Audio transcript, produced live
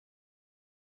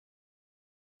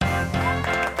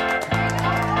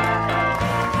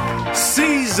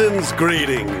Season's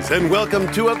greetings, and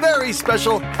welcome to a very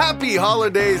special Happy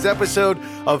Holidays episode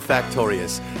of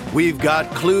Factorious. We've got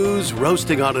clues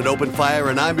roasting on an open fire,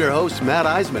 and I'm your host, Matt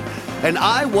Eisman. And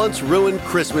I once ruined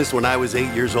Christmas when I was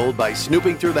 8 years old by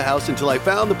snooping through the house until I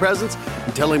found the presents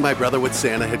and telling my brother what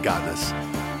Santa had gotten us.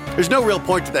 There's no real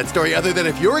point to that story other than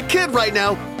if you're a kid right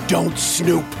now, don't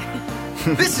snoop.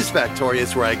 This is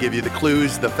Factorious, where I give you the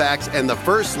clues, the facts, and the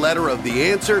first letter of the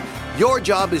answer. Your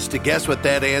job is to guess what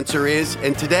that answer is,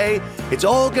 and today, it's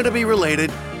all going to be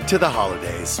related to the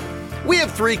holidays. We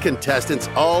have 3 contestants,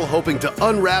 all hoping to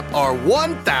unwrap our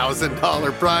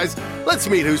 $1,000 prize. Let's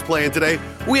meet who's playing today.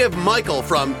 We have Michael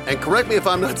from, and correct me if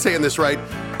I'm not saying this right,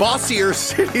 Bossier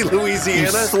City, Louisiana. You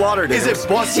slaughtered it. Is it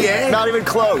Bossier? Not even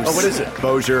close. Oh, what is it?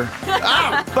 Bossier.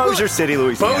 Bossier City,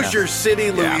 Louisiana. Bossier City,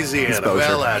 Louisiana. Yeah,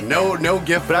 Bossier. Well, no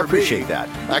gift but for I appreciate me. that.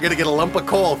 I got to get a lump of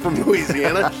coal from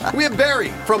Louisiana. We have Barry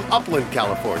from Upland,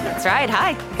 California. That's right.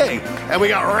 Hi. Hey, and we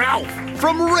got Ralph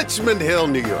from Richmond Hill,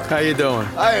 New York. How you doing?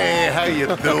 Hey, how you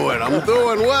doing? I'm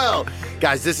doing well.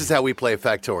 Guys, this is how we play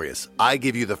Factorious. I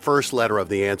give you the first letter of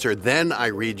the answer, then I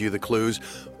read you the clues.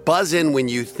 Buzz in when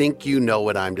you think you know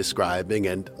what I'm describing,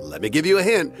 and let me give you a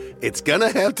hint. It's gonna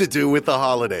have to do with the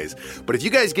holidays. But if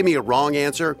you guys give me a wrong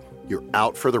answer, you're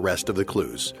out for the rest of the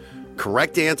clues.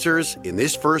 Correct answers in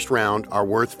this first round are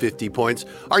worth 50 points.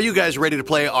 Are you guys ready to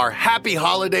play our Happy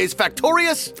Holidays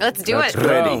Factorious? Let's do it.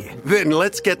 Ready. Then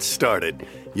let's get started.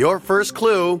 Your first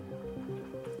clue,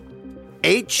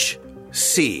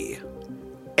 HC.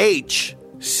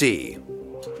 HC.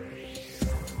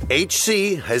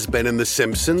 HC has been in The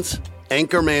Simpsons,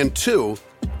 Anchorman 2,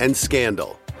 and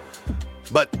Scandal.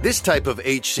 But this type of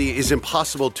HC is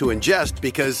impossible to ingest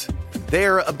because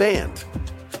they're a band.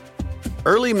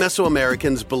 Early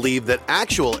Mesoamericans believed that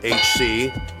actual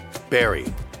HC, Barry.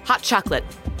 Hot chocolate.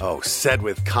 Oh, said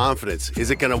with confidence. Is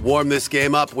it going to warm this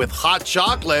game up with hot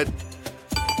chocolate?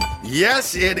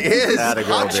 Yes, it is. Atta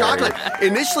girl, Hot Barry. chocolate.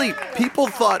 Initially, people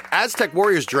thought Aztec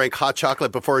warriors drank hot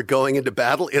chocolate before going into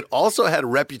battle. It also had a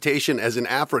reputation as an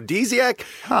aphrodisiac.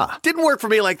 Didn't work for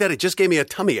me like that. It just gave me a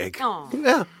tummy ache. Aw.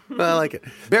 Yeah, I like it.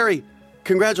 Barry,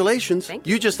 congratulations. Thank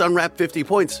you just unwrapped 50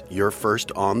 points. You're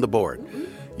first on the board.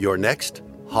 Your next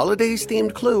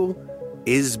holidays-themed clue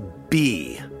is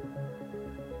B.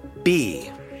 B.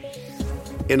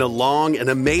 In a long and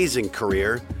amazing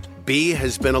career, B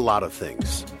has been a lot of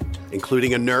things,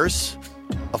 including a nurse,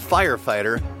 a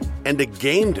firefighter, and a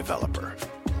game developer.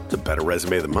 It's a better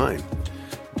resume than mine.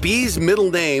 B's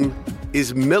middle name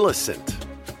is Millicent,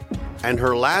 and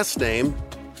her last name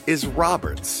is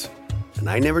Roberts. And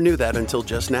I never knew that until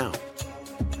just now.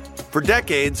 For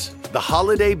decades, the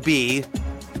holiday bee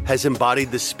has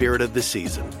embodied the spirit of the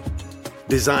season,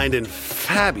 designed in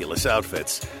fabulous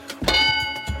outfits.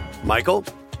 Michael?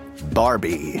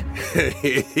 Barbie.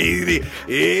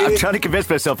 I'm I'm trying to convince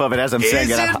myself of it as I'm saying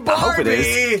it. I hope it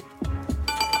is.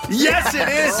 Yes, it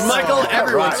is, Michael.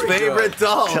 Everyone's Right. favorite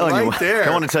doll, Telling right there.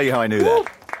 I want to tell you how I knew that.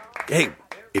 Hey,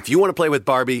 if you want to play with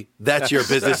Barbie, that's your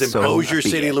business in So Bossier be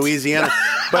City, it. Louisiana.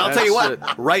 But I'll tell you That's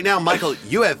what, right now, Michael,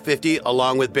 you have 50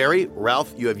 along with Barry.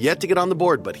 Ralph, you have yet to get on the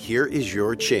board, but here is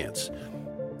your chance.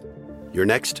 Your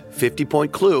next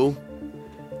 50-point clue,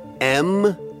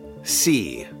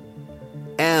 MC.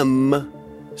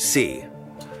 MC.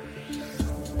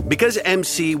 Because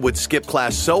MC would skip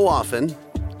class so often,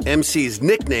 MC's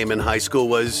nickname in high school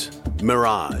was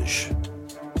Mirage.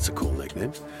 That's a cool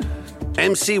nickname.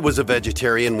 MC was a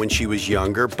vegetarian when she was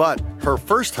younger, but her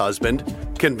first husband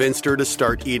convinced her to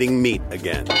start eating meat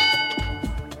again.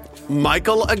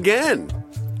 Michael again.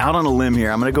 Out on a limb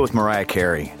here, I'm going to go with Mariah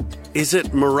Carey. Is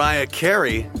it Mariah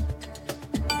Carey?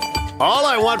 All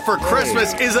I want for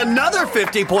Christmas is another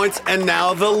 50 points, and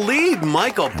now the lead.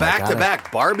 Michael, back to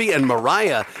back. Barbie and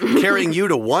Mariah carrying you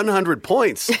to 100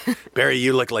 points. Barry,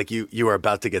 you look like you are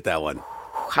about to get that one.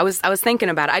 I was thinking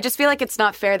about it. I just feel like it's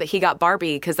not fair that he got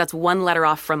Barbie because that's one letter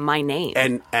off from my name.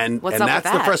 And What's up that's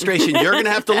with the that? frustration you're going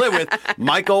to have to live with.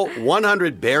 Michael,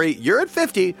 100. Barry, you're at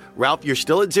 50. Ralph, you're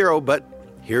still at 0, but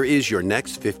here is your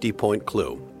next 50-point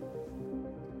clue.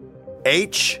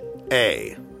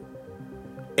 H-A.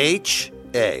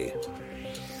 H-A.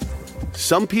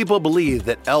 Some people believe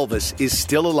that Elvis is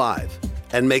still alive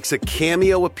and makes a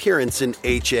cameo appearance in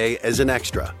H-A as an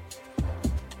extra.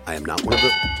 I am not one of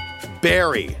the...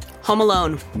 Barry. Home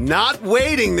Alone. Not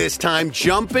waiting this time,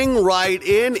 jumping right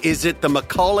in. Is it the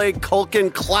Macaulay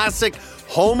Culkin classic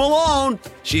Home Alone?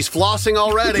 She's flossing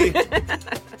already.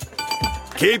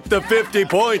 Keep the 50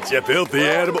 points, you filthy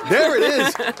animal. There it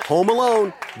is. Home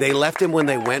Alone. They left him when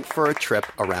they went for a trip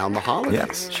around the holidays.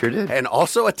 Yes, sure did. And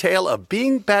also a tale of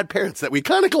being bad parents that we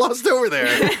kind of glossed over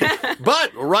there.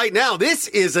 But right now, this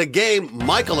is a game.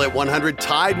 Michael at 100,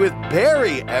 tied with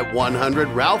Barry at 100.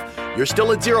 Ralph, you're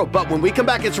still at 0. But when we come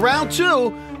back, it's round 2,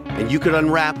 and you could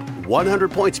unwrap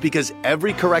 100 points because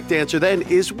every correct answer then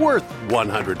is worth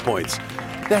 100 points.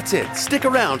 That's it. Stick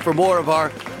around for more of our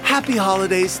Happy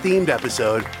Holidays themed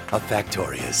episode of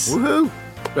Factorious. Woohoo!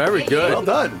 Very good. Well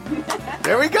done.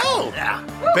 There we go. Yeah.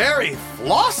 Barry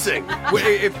flossing.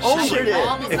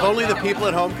 If only the people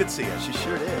at home could see us. She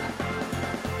sure did.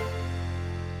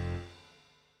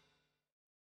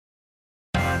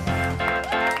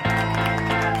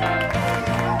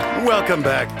 Welcome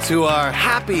back to our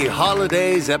Happy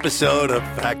Holidays episode of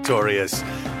Factorious.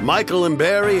 Michael and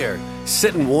Barry are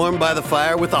sitting warm by the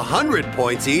fire with 100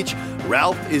 points each.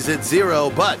 Ralph is at 0,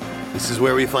 but this is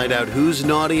where we find out who's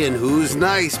naughty and who's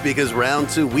nice because round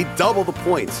 2, we double the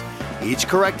points. Each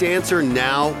correct answer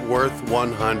now worth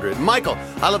 100. Michael,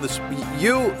 I love this.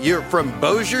 You're from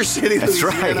Bossier City,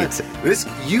 Louisiana. That's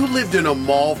right. You lived in a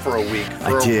mall for a week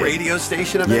for a radio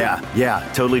station event? Yeah,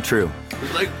 totally true.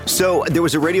 So there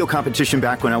was a radio competition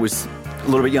back when I was a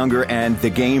little bit younger, and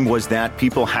the game was that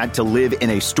people had to live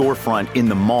in a storefront in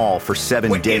the mall for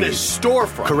 7 days. In a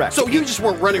storefront? Correct. So you just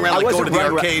weren't running around like going to the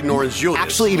arcade in Orange Julius?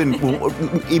 Actually,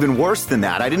 even worse than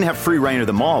that. I didn't have free reign of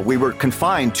the mall. We were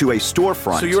confined to a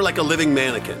storefront. So you were like a living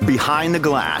mannequin? Behind the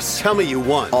glass. Tell me you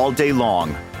won. All day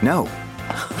long. No.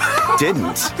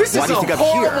 Didn't. This Why is do you think a I'm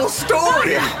horrible here?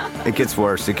 story. Yeah, it gets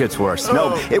worse.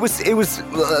 No, it was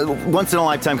once in a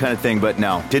lifetime kind of thing, but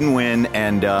no, didn't win,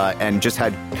 and just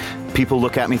had people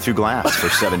look at me through glass for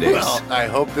 7 days. Well, I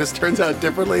hope this turns out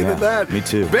differently than that. Me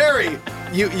too. Barry,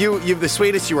 you've the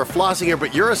sweetest. You were flossing here,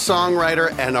 but you're a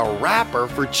songwriter and a rapper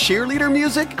for cheerleader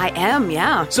music. I am,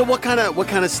 yeah. So what kind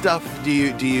of stuff do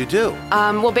you do?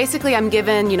 Well, basically, I'm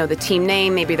given, the team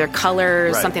name, maybe their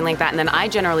colors, Right. something like that, and then I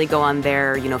generally go on their,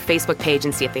 Facebook page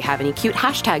and see if they have any cute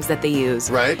hashtags that they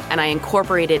use. Right. And I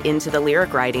incorporate it into the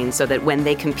lyric writing so that when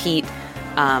they compete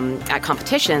at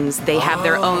competitions, they have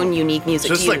their own unique music.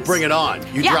 So it's like Bring It On.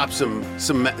 You Yeah. drop some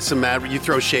mad. You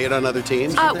throw shade on other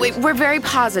teams. We're very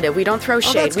positive. We don't throw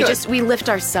shade. that's good. We lift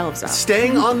ourselves up.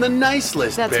 Staying on the nice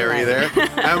list, That's Barry. right. There.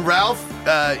 And Ralph,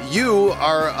 you're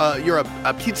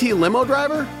a PT limo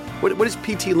driver. What is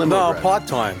PT limo No, driver?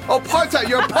 part-time. Oh, part-time.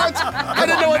 You're a part-time. I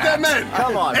didn't know what that meant.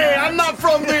 Come on, Hey, man. I'm not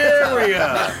from the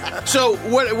area. So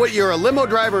what? You're a limo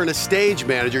driver and a stage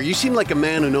manager. You seem like a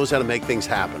man who knows how to make things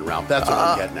happen, Ralph. That's what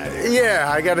I'm getting at here.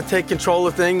 Yeah, I got to take control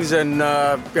of things and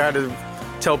got to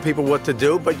tell people what to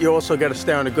do, but you also got to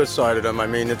stay on the good side of them. I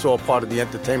mean, it's all part of the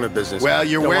entertainment business. Well,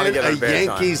 you're Don't wanna wearing get a in bad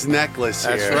Yankees necklace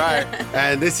here. That's right.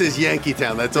 And this is Yankee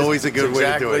Town. That's always a good way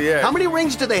to do it. Exactly, yeah. How many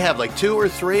rings do they have? Like 2 or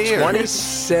 3?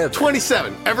 27.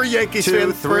 27. Every Yankees 2,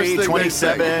 fan. 3, first thing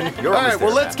 27. they say. You're All right, almost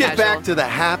well, there, let's man. get back Casual. to the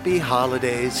happy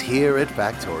holidays here at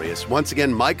Factorious. Once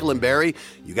again, Michael and Barry,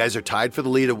 you guys are tied for the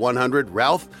lead at 100.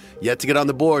 Ralph, yet to get on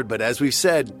the board, but as we've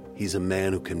said, he's a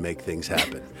man who can make things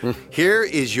happen. Here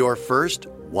is your first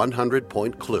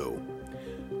 100-point clue.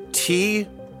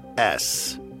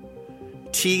 TS.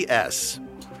 TS.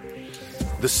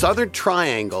 The southern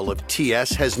triangle of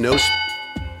TS has no...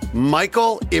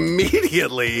 Michael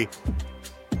immediately...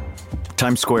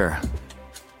 Times Square.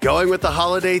 Going with the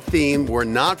holiday theme, we're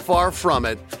not far from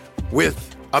it.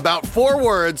 With about 4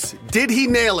 words, did he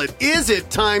nail it? Is it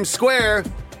Times Square?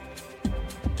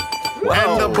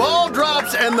 And the ball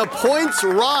drops and the points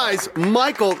rise.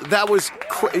 Michael, that was...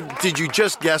 Did you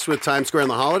just guess with Times Square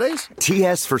and the holidays?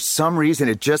 TS, for some reason,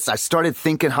 I started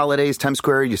thinking holidays, Times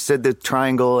Square. You said the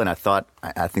triangle, and I thought,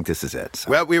 I think this is it. So.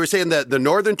 Well, we were saying that the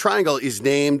Northern Triangle is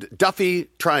named Duffy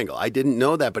Triangle. I didn't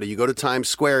know that, but if you go to Times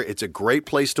Square, it's a great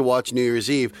place to watch New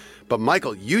Year's Eve. But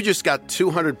Michael, you just got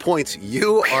 200 points.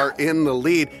 You are in the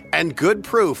lead. And good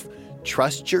proof,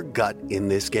 trust your gut in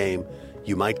this game.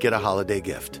 You might get a holiday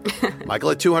gift. Michael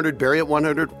at 200, Barry at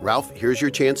 100. Ralph, here's your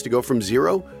chance to go from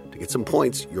 0 to get some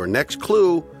points. Your next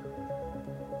clue,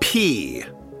 P.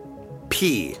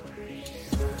 P.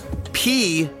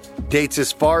 P dates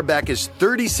as far back as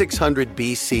 3600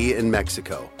 BC in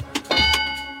Mexico.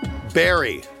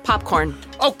 Barry. Popcorn.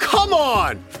 Oh, come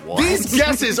on! These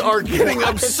guesses are getting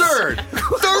absurd.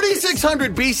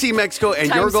 3600 BC Mexico, and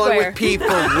you're Times going Square. with P for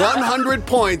 100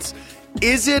 points.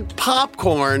 Is it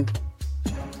popcorn?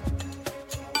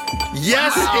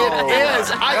 Yes,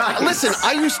 it is. Listen,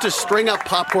 I used to string up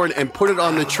popcorn and put it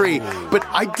on the tree, but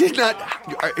I did not.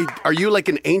 Are you like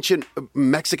an ancient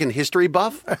Mexican history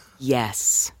buff?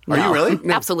 Yes. Are you really?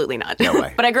 No. Absolutely not. No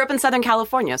way. But I grew up in Southern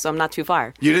California, so I'm not too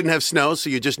far. You didn't have snow, so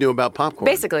you just knew about popcorn.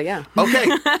 Basically, yeah. Okay,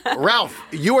 Ralph,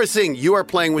 you are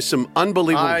playing with some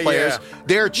unbelievable players. Yeah.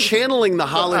 They're channeling the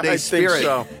holiday I think spirit.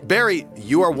 so. Barry,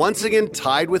 you are once again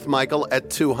tied with Michael at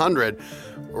 200.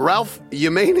 Ralph,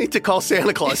 you may need to call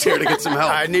Santa Claus here to get some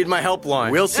help. I need my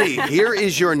helpline. We'll see. Here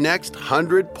is your next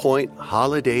 100-point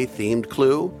holiday-themed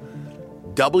clue.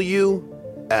 WF.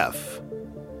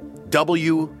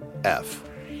 WF.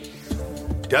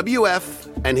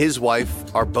 WF and his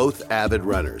wife are both avid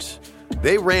runners.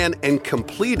 They ran and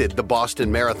completed the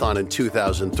Boston Marathon in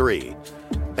 2003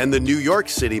 and the New York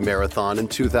City Marathon in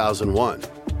 2001.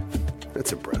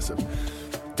 That's impressive.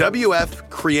 WF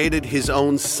created his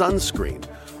own sunscreen.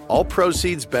 All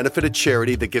proceeds benefit a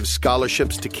charity that gives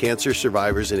scholarships to cancer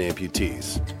survivors and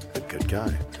amputees. A good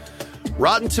guy.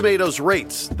 Rotten Tomatoes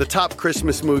rates the top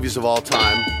Christmas movies of all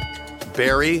time.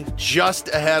 Barry, just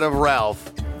ahead of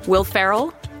Ralph. Will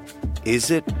Ferrell? Is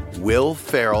it Will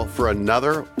Ferrell for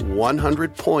another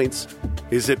 100 points?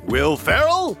 Is it Will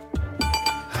Ferrell?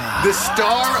 The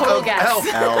star Total of guess. Elf.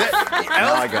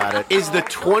 Now I got it. Is the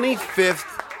 25th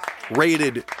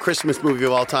rated Christmas movie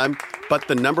of all time, but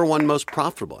the number one most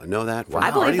profitable. I know that.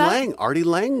 I believe that. Lang. Artie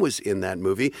Lang was in that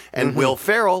movie, and Will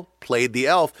Ferrell played the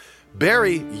elf.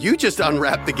 Barry, you just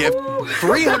unwrapped the gift.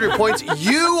 300 points.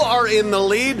 You are in the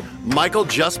lead. Michael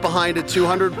just behind at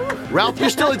 200. Ralph, you're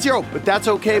still at 0, but that's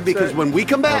okay because when we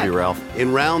come back Love you, Ralph.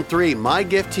 in round 3, my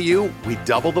gift to you, we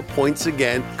double the points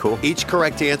again. Cool. Each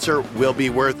correct answer will be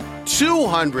worth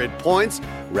 200 points.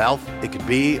 Ralph, it could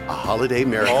be a holiday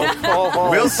miracle.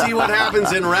 We'll see what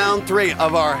happens in round 3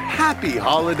 of our Happy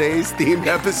Holidays themed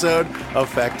episode of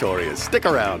Factorious. Stick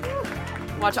around.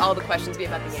 Watch all the questions be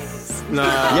about the Yankees. No.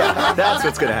 Yeah, that's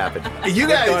what's going to happen. You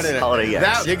guys, Holiday,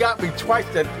 yes. that You got me twice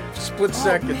that split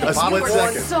second. The A split popcorn-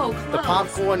 second. So The close.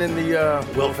 popcorn and the...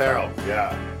 Will Ferrell.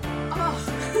 Yeah.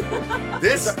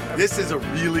 This is a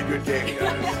really good game,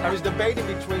 guys. I was debating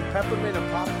between peppermint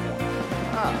and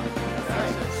popcorn.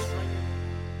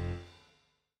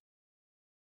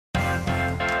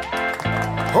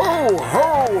 Ho,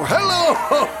 ho, hello,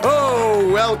 ho,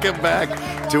 ho. Welcome back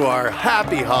to our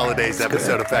Happy Holidays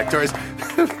episode of Factorious.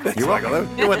 Thanks, Michael.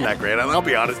 It wasn't that great, I'll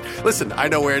be honest. Listen, I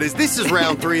know where it is. This is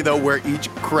round 3, though, where each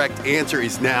correct answer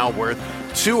is now worth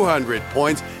 200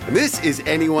 points. And this is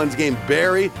anyone's game.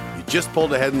 Barry, you just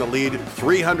pulled ahead in the lead,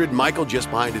 300. Michael just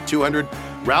behind at 200.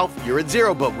 Ralph, you're at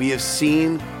 0, but we have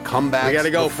seen comebacks We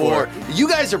gotta go before. for it. You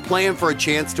guys are playing for a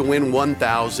chance to win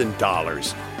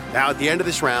 $1,000. Now, at the end of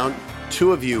this round,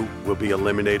 2 of you will be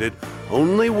eliminated.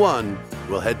 Only 1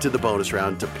 will head to the bonus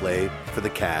round to play for the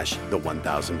cash, the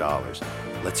 $1,000.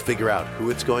 Let's figure out who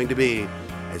it's going to be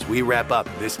as we wrap up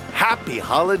this Happy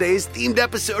Holidays themed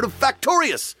episode of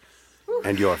Factorious.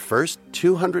 And your first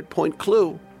 200-point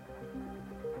clue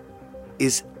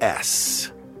is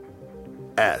S.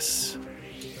 S.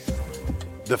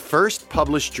 The first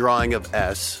published drawing of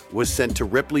S was sent to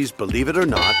Ripley's Believe It or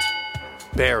Not.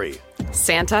 Barry,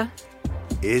 Santa?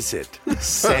 is it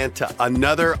Santa?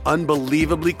 Another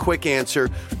unbelievably quick answer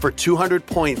for 200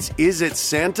 points. Is it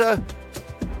Santa?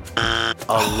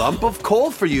 A lump of coal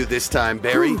for you this time,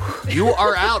 Barry. You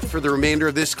are out for the remainder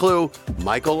of this clue.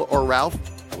 Michael or Ralph,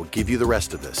 I will give you the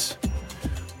rest of this.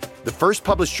 The first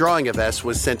published drawing of S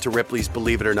was sent to Ripley's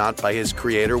Believe It or Not by his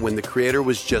creator when the creator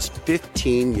was just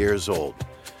 15 years old.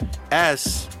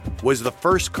 S was the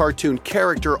first cartoon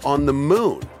character on the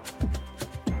moon.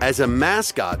 As a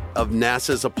mascot of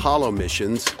NASA's Apollo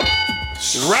missions,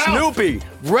 Snoopy.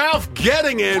 Ralph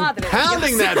getting in, Madre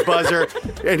pounding Dios. that buzzer,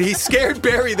 and he scared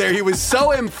Barry there. He was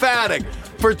so emphatic.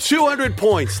 For 200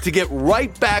 points to get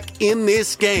right back in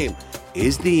this game,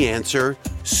 is the answer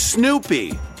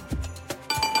Snoopy?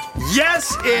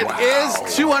 Yes, it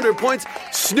is 200 points.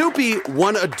 Snoopy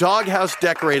won a doghouse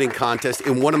decorating contest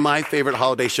in one of my favorite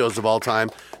holiday shows of all time,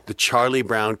 the Charlie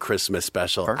Brown Christmas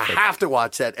Special. Perfect. I have to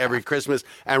watch that every Christmas.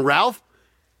 And Ralph,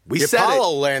 we The said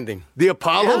Apollo it. landing. The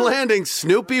Apollo landing.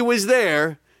 Snoopy was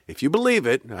there. If you believe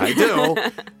it, I do.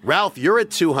 Ralph, you're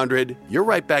at 200. You're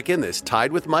right back in this,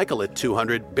 tied with Michael at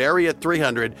 200, Barry at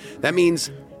 300. That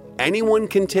means anyone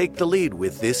can take the lead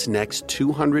with this next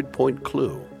 200-point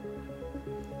clue.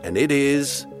 And it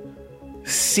is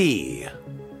C.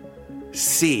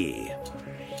 C.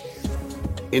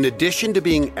 In addition to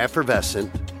being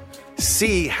effervescent,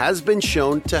 C has been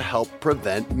shown to help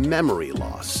prevent memory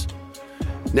loss.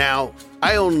 Now,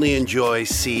 I only enjoy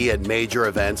C at major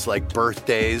events like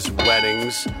birthdays,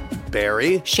 weddings.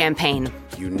 Barry, Champagne.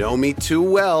 You know me too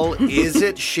well. Is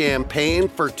it champagne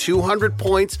for 200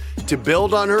 points to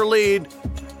build on her lead?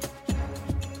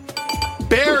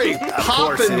 Barry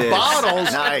popping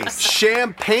bottles. Nice.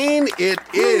 Champagne it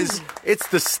is. It's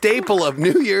the staple of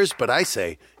New Year's, but I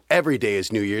say every day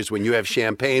is New Year's when you have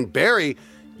champagne. Barry,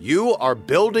 you are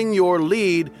building your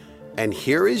lead, and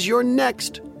here is your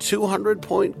next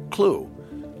 200-point clue.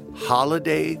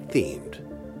 Holiday themed.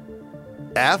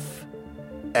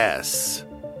 FS.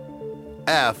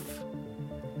 FS.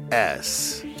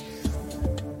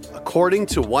 According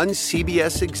to one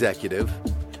CBS executive,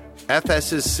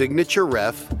 FS's signature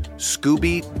ref,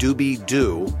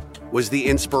 Scooby-Dooby-Doo, was the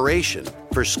inspiration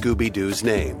for Scooby-Doo's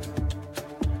name.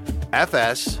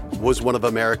 FS was one of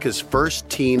America's first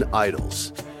teen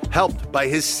idols, helped by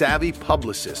his savvy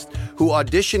publicist who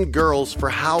auditioned girls for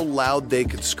how loud they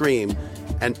could scream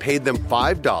and paid them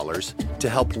 $5 to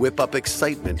help whip up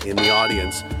excitement in the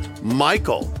audience.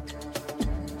 Michael,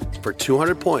 for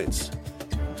 200 points,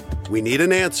 we need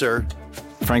an answer.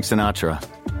 Frank Sinatra.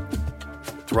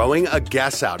 Throwing a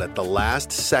guess out at the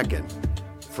last second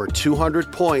for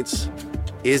 200 points.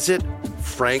 Is it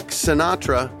Frank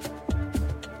Sinatra?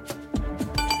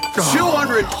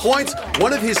 200 points.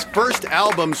 One of his first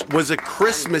albums was a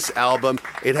Christmas album.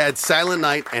 It had Silent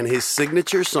Night and his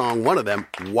signature song, one of them,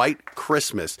 White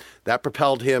Christmas. That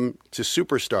propelled him to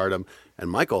superstardom. And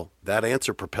Michael, that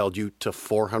answer propelled you to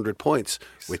 400 points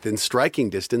within striking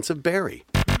distance of Barry.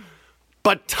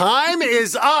 But time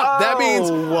is up. That means,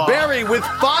 Barry, with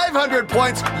 500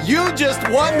 points, you just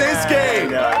won this game.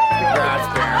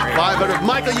 Congrats, Barry. 500.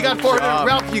 Michael, you got 400.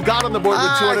 Ralph, you got on the board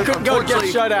with 200. Couldn't go get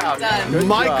shut out.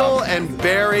 Michael and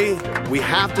Barry, we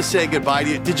have to say goodbye to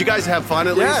you. Did you guys have fun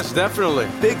at least? Yes, definitely.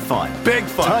 Big fun. Big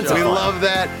fun. Tons of We fun. love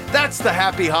that. That's the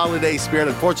happy holiday spirit.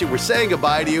 Unfortunately, we're saying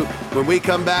goodbye to you. When we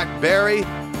come back, Barry,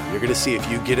 you're going to see if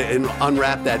you get it and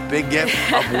unwrap that big gift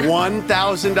of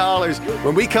 $1,000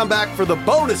 when we come back for the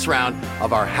bonus round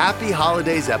of our Happy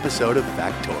Holidays episode of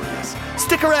Factorious.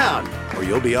 Stick around, or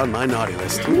you'll be on my naughty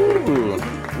list. Ooh.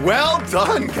 Well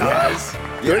done, guys.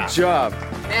 Good job.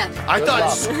 Man. I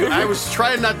thought I was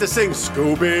trying not to sing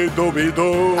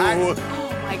Scooby-Dooby-Doo. Oh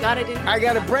my God, I didn't. I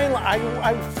got a brain.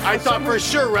 I thought for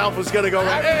sure Ralph was going to go,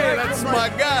 hey, that's my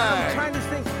guy. I'm trying to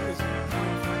think.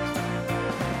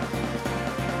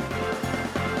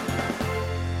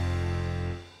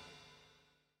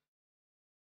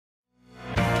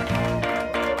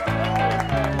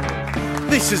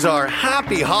 This is our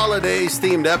Happy Holidays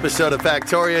themed episode of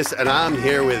Factorious, and I'm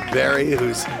here with Barry,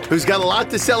 who's got a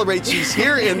lot to celebrate. She's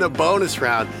here in the bonus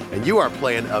round, and you are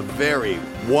playing a very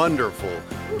wonderful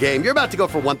game. You're about to go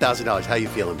for $1,000. How you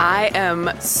feeling? I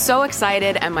am so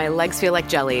excited, and my legs feel like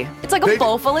jelly. It's like a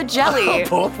bowl full of jelly. A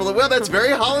bowl full of, well, that's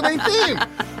very holiday themed.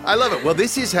 I love it. Well,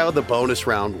 this is how the bonus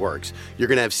round works. You're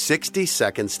going to have 60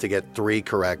 seconds to get 3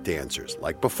 correct answers.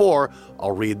 Like before,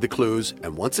 I'll read the clues,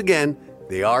 and once again,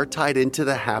 they are tied into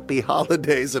the happy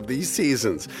holidays of these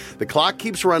seasons. The clock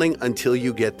keeps running until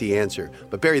you get the answer.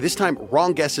 But Barry, this time,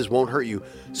 wrong guesses won't hurt you,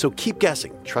 so keep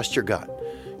guessing. Trust your gut.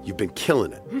 You've been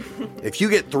killing it. If you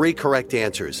get 3 correct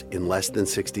answers in less than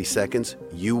 60 seconds,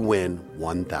 you win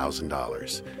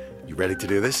 $1,000. You ready to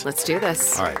do this? Let's do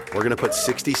this. All right, we're going to put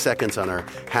 60 seconds on our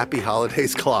Happy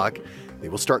Holidays clock. They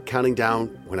will start counting down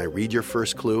when I read your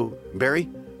first clue. Barry,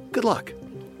 good luck.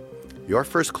 Your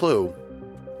first clue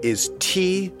is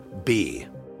TB.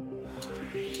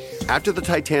 After the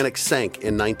Titanic sank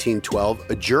in 1912,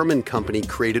 a German company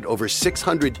created over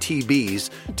 600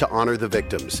 TBs to honor the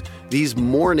victims. These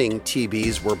mourning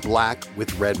TBs were black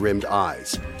with red-rimmed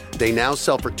eyes. They now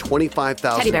sell for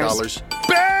 $25,000.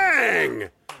 Bang!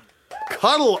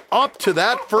 Cuddle up to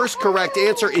that first correct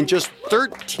answer in just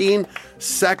 13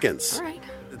 seconds. All right.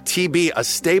 TB, a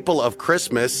staple of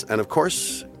Christmas, and of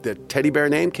course, the teddy bear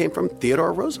name came from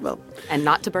Theodore Roosevelt. And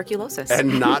not tuberculosis.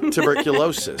 And not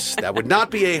tuberculosis. That would not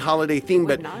be a holiday theme,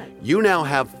 but not. you now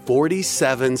have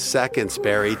 47 seconds,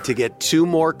 Barry, to get 2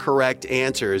 more correct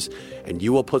answers, and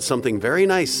you will put something very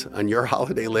nice on your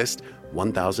holiday list,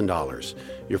 $1,000.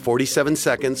 Your 47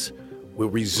 seconds will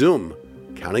resume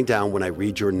counting down when I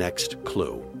read your next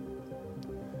clue.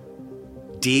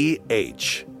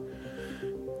 DH.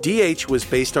 DH was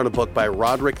based on a book by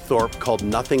Roderick Thorpe called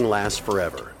Nothing Lasts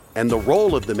Forever, and the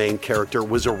role of the main character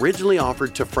was originally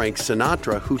offered to Frank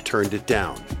Sinatra, who turned it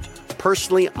down.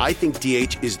 Personally, I think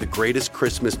DH is the greatest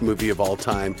Christmas movie of all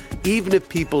time, even if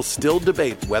people still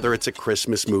debate whether it's a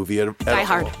Christmas movie at all. Die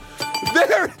Hard.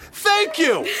 There, thank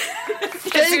you. As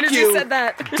soon as you said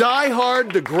that. Die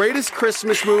Hard, the greatest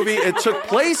Christmas movie. It took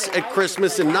place at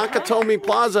Christmas in Nakatomi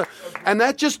Plaza, and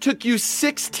that just took you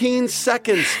 16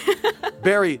 seconds.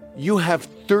 Barry, you have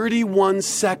 31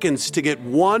 seconds to get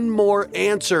one more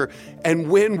answer and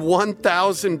win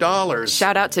 $1,000.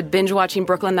 Shout out to binge watching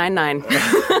Brooklyn Nine-Nine.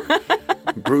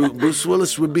 Bruce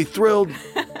Willis would be thrilled.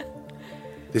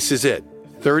 This is it.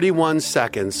 31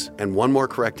 seconds and one more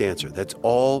correct answer. That's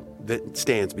all that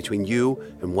stands between you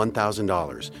and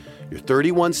 $1,000. Your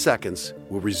 31 seconds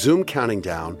will resume counting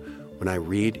down when I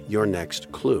read your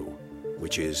next clue,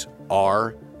 which is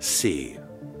RC.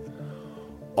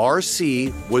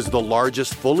 RC was the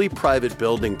largest fully private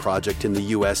building project in the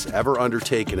U.S. ever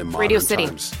undertaken in modern Radio City.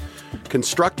 times.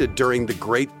 Constructed during the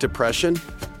Great Depression,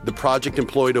 the project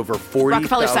employed over 40,000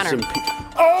 Rockefeller Center. people.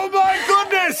 Oh, my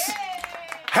goodness!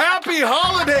 Happy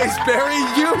holidays, Barry.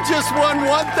 You just won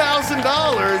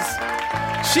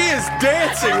 $1,000. She is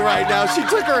dancing right now. She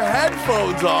took her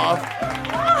headphones off.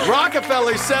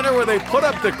 Rockefeller Center, where they put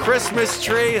up the Christmas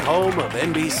tree, home of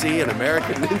NBC and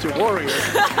American Ninja Warrior.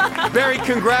 Barry,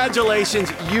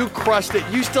 congratulations. You crushed it.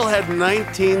 You still had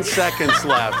 19 seconds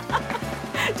left.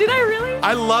 Did I really?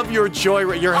 I love your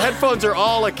joy. Your headphones are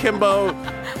all akimbo.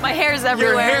 My hair's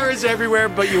everywhere. Your hair is everywhere,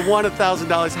 but you won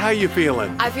 $1,000. How are you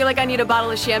feeling? I feel like I need a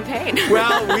bottle of champagne.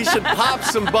 Well, we should pop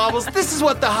some bubbles. This is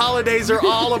what the holidays are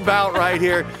all about right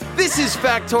here. This is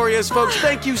Factorious, folks.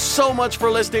 Thank you so much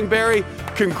for listening, Barry.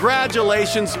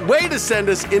 Congratulations. Way to send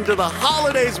us into the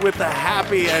holidays with a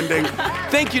happy ending.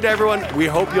 Thank you to everyone. We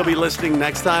hope you'll be listening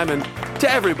next time. And to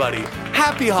everybody,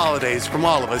 happy holidays from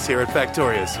all of us here at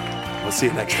Factorious. We'll see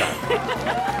you next time.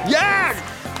 Yes!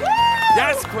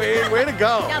 Yes, Queen. Way to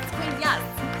go. Yes, Queen,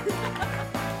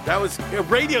 yes. That was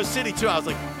Radio City, too. I was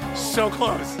like, so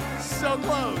close. So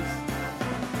close.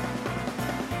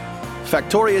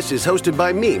 Factorious is hosted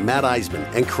by me, Matt Eisman,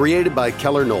 and created by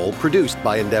Keller Knoll, produced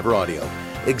by Endeavor Audio.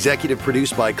 Executive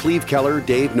produced by Cleve Keller,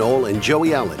 Dave Knoll, and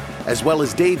Joey Allen, as well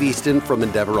as Dave Easton from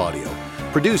Endeavor Audio.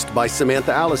 Produced by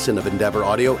Samantha Allison of Endeavor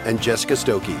Audio and Jessica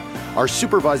Stokey. Our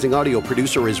supervising audio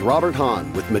producer is Robert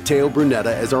Hahn, with Matteo Brunetta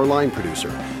as our line producer.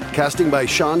 Casting by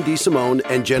Sean DeSimone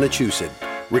and Jenna Chusid.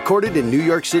 Recorded in New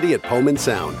York City at Pullman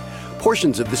Sound.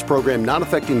 Portions of this program not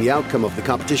affecting the outcome of the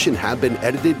competition have been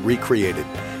edited, recreated.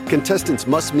 Contestants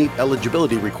must meet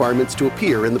eligibility requirements to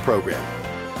appear in the program.